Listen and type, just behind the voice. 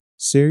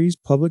Series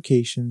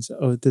publications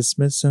of the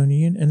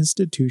Smithsonian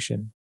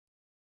Institution.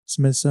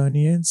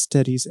 Smithsonian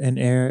Studies in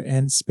Air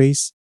and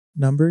Space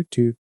Number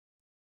 2.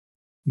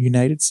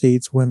 United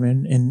States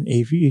Women in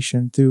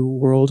Aviation Through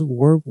World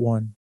War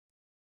I.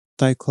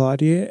 By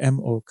Claudia M.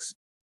 Oakes.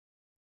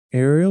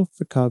 Aerial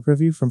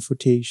photography from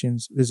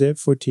Photations. Visit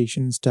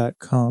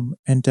photations.com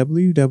and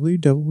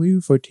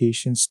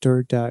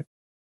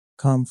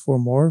www.photationsstore.com for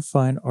more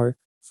fine art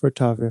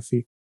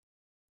photography.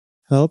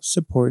 Help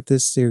support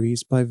this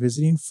series by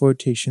visiting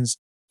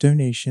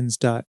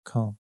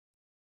photationsdonations.com.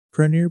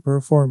 Premier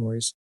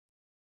performers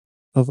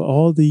of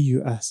all the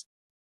U.S.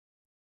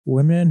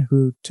 women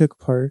who took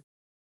part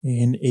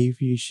in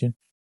aviation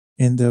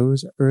in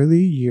those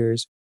early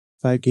years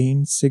have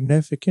gained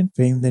significant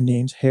fame. The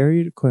names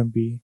Harriet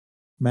Quimby,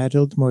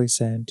 Mathilde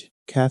Moisant,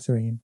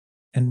 Catherine,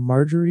 and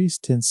Marjorie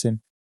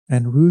Stinson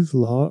and Ruth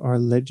Law are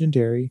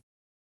legendary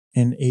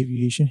in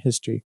aviation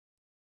history.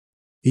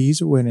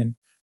 These women,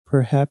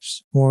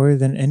 perhaps more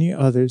than any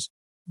others,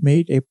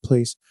 made a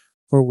place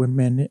for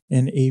women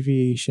in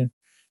aviation.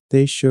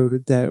 They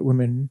showed that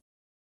women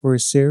were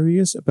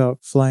serious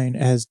about flying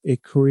as a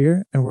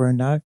career and were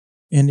not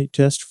in it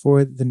just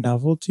for the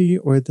novelty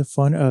or the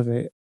fun of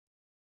it.